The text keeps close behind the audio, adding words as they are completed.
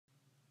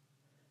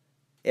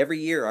Every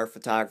year, our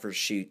photographers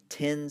shoot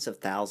tens of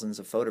thousands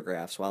of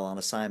photographs while on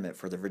assignment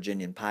for the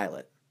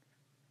Virginian-Pilot.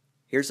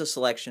 Here's a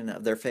selection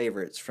of their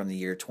favorites from the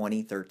year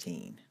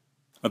 2013.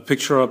 A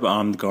picture of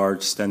armed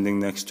guards standing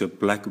next to a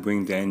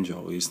black-winged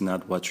angel is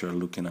not what you're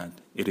looking at.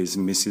 It is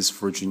Mrs.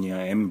 Virginia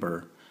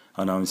Amber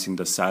announcing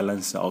the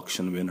silence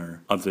auction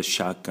winner of the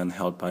shotgun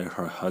held by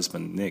her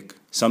husband, Nick.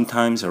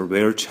 Sometimes a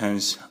rare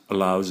chance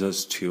allows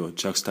us to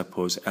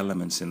juxtapose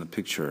elements in the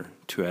picture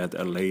to add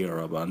a layer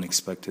of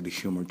unexpected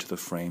humor to the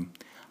frame.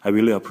 I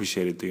really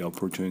appreciated the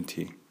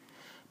opportunity.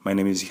 My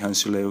name is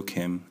Hyunsu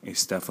Kim, a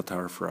staff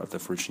photographer of the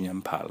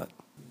Virginian-Pilot.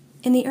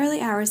 In the early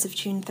hours of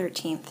June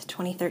 13th,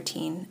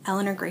 2013,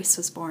 Eleanor Grace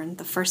was born,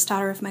 the first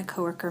daughter of my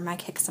coworker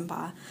Mike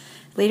Hicksonbaugh.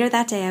 Later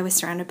that day, I was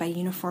surrounded by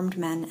uniformed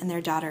men and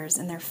their daughters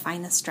in their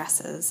finest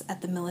dresses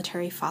at the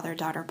military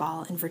father-daughter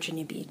ball in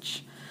Virginia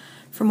Beach.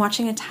 From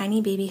watching a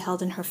tiny baby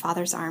held in her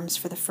father's arms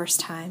for the first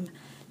time,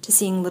 to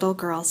seeing little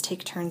girls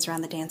take turns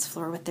around the dance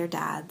floor with their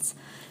dads,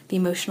 the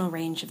emotional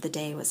range of the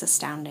day was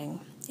astounding.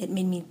 It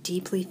made me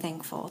deeply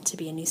thankful to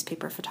be a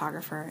newspaper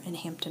photographer in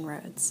Hampton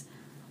Roads.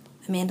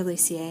 Amanda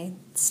Lucier,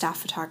 staff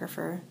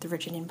photographer, the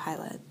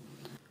Virginian-Pilot.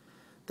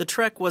 The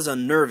trek was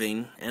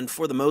unnerving and,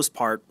 for the most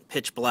part,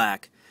 pitch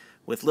black.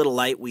 With little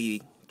light,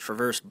 we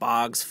traversed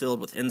bogs filled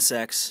with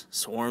insects,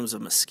 swarms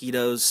of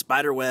mosquitoes,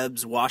 spider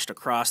webs washed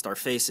across our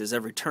faces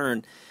every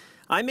turn.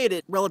 I made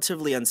it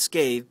relatively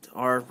unscathed.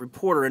 Our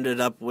reporter ended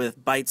up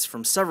with bites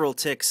from several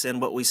ticks and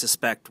what we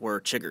suspect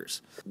were chiggers.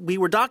 We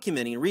were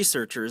documenting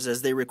researchers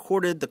as they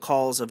recorded the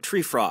calls of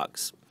tree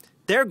frogs.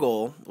 Their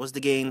goal was to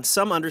gain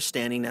some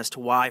understanding as to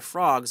why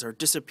frogs are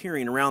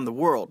disappearing around the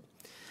world.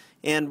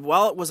 And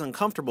while it was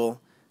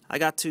uncomfortable, I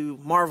got to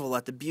marvel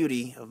at the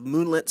beauty of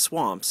moonlit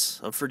swamps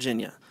of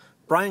Virginia.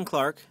 Brian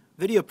Clark,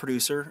 video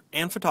producer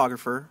and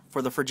photographer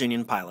for the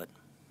Virginian-Pilot.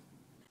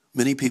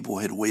 Many people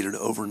had waited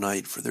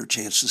overnight for their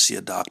chance to see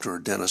a doctor or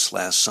dentist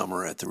last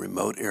summer at the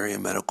remote area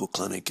medical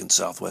clinic in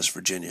Southwest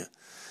Virginia.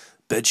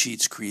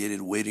 Bedsheets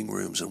created waiting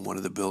rooms in one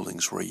of the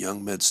buildings where a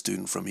young med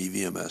student from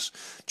EVMS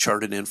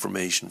charted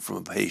information from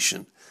a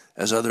patient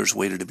as others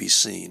waited to be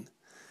seen.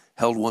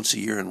 Held once a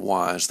year in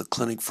Wise, the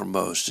clinic for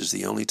most is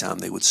the only time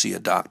they would see a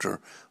doctor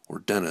or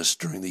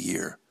dentist during the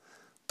year.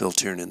 Bill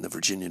Tiernan, the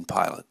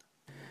Virginian-Pilot.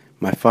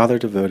 My father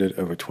devoted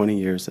over 20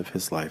 years of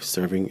his life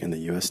serving in the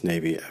U.S.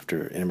 Navy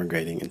after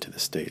immigrating into the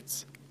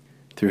States.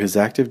 Through his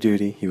active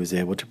duty, he was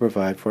able to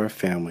provide for our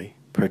family,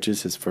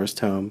 purchase his first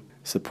home,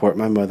 support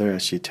my mother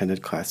as she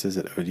attended classes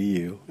at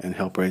ODU, and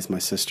help raise my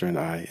sister and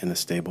I in a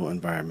stable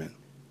environment.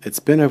 It's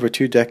been over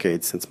 2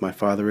 decades since my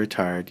father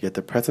retired, yet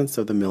the presence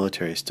of the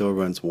military still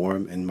runs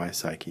warm in my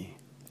psyche.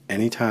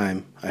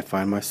 Anytime I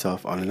find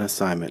myself on an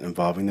assignment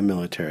involving the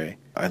military,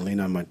 I lean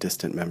on my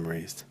distant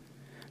memories.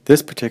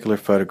 This particular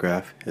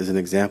photograph is an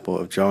example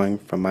of drawing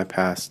from my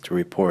past to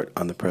report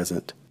on the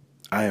present.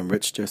 I am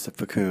Rich Joseph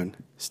Facun,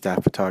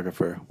 staff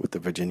photographer with the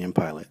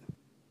Virginian-Pilot.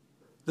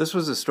 This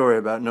was a story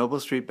about Noble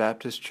Street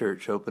Baptist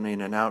Church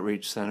opening an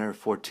outreach center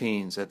for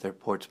teens at their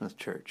Portsmouth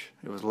church.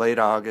 It was late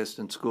August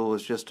and school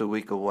was just a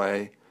week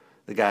away.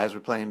 The guys were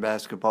playing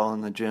basketball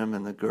in the gym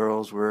and the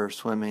girls were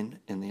swimming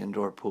in the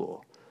indoor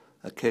pool.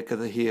 A kick of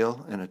the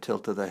heel and a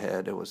tilt of the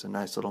head. It was a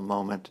nice little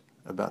moment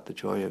about the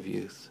joy of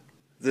youth.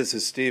 This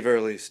is Steve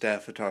Early,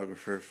 staff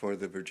photographer for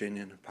the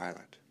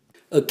Virginian-Pilot.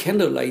 A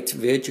candlelight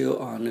vigil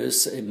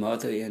honors a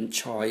mother and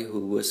child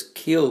who was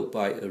killed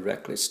by a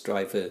reckless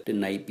driver the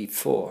night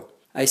before.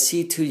 I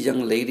see 2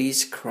 young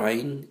ladies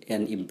crying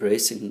and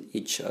embracing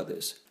each other.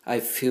 I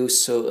feel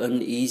so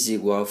uneasy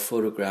while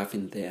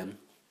photographing them.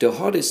 The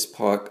hardest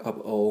part of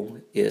all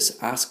is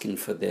asking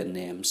for their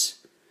names.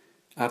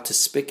 After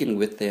speaking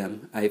with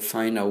them, I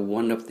find out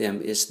one of them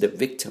is the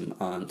victim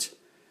aunt.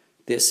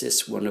 This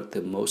is one of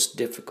the most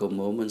difficult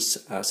moments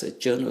as a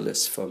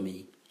journalist for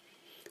me.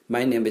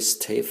 My name is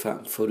Tae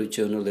Pham,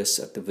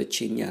 photojournalist at the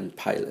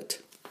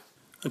Virginian-Pilot.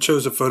 I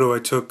chose a photo I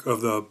took of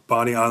the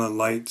Bonny Island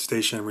Light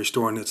Station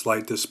restoring its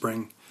light this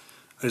spring.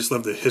 I just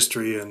love the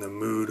history and the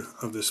mood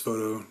of this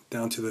photo,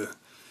 down to the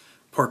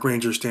park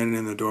ranger standing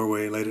in the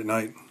doorway late at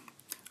night.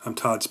 I'm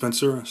Todd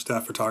Spencer,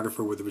 staff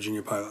photographer with the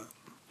Virginia-Pilot.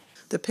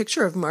 The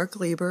picture of Mark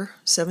Lieber,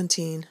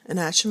 17, and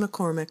Ashton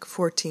McCormick,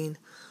 14,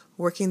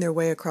 working their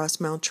way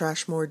across Mount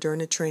Trashmore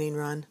during a training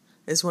run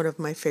is one of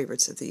my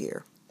favorites of the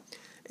year.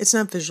 It's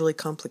not visually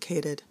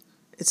complicated.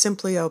 It's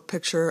simply a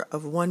picture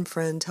of one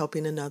friend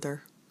helping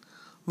another.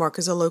 Mark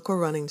is a local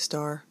running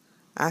star,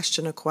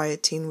 Ashton a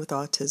quiet teen with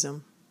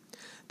autism.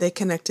 They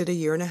connected a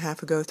year and a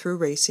half ago through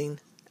racing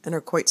and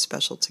are quite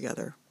special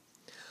together.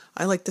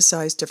 I like the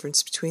size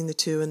difference between the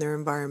two and their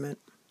environment.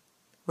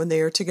 When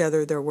they are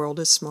together, their world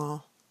is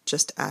small,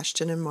 just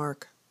Ashton and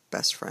Mark,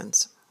 best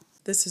friends.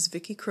 This is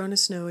Vicki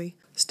Crona-Snowy,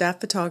 staff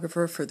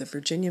photographer for the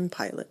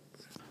Virginian-Pilot.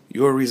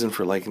 Your reason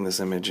for liking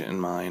this image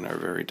and mine are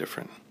very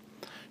different.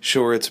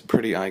 Sure, it's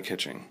pretty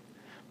eye-catching,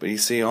 but you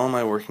see, all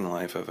my working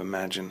life I've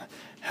imagined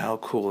how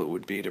cool it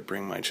would be to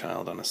bring my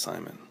child on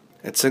assignment.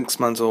 At 6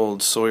 months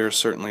old, Sawyer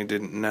certainly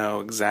didn't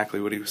know exactly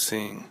what he was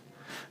seeing,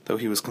 though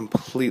he was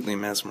completely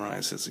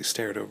mesmerized as he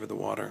stared over the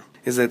water,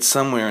 is that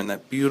somewhere in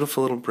that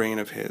beautiful little brain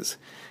of his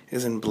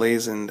is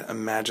emblazoned a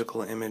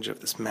magical image of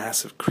this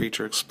massive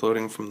creature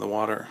exploding from the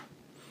water.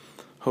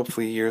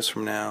 Hopefully years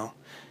from now,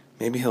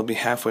 maybe he'll be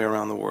halfway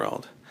around the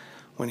world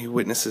when he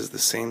witnesses the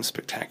same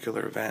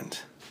spectacular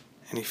event,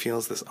 and he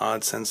feels this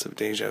odd sense of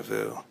déjà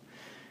vu,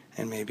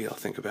 and maybe he'll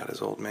think about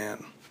his old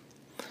man.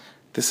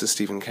 This is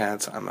Stephen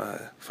Katz. I'm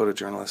a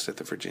photojournalist at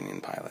the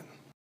Virginian-Pilot.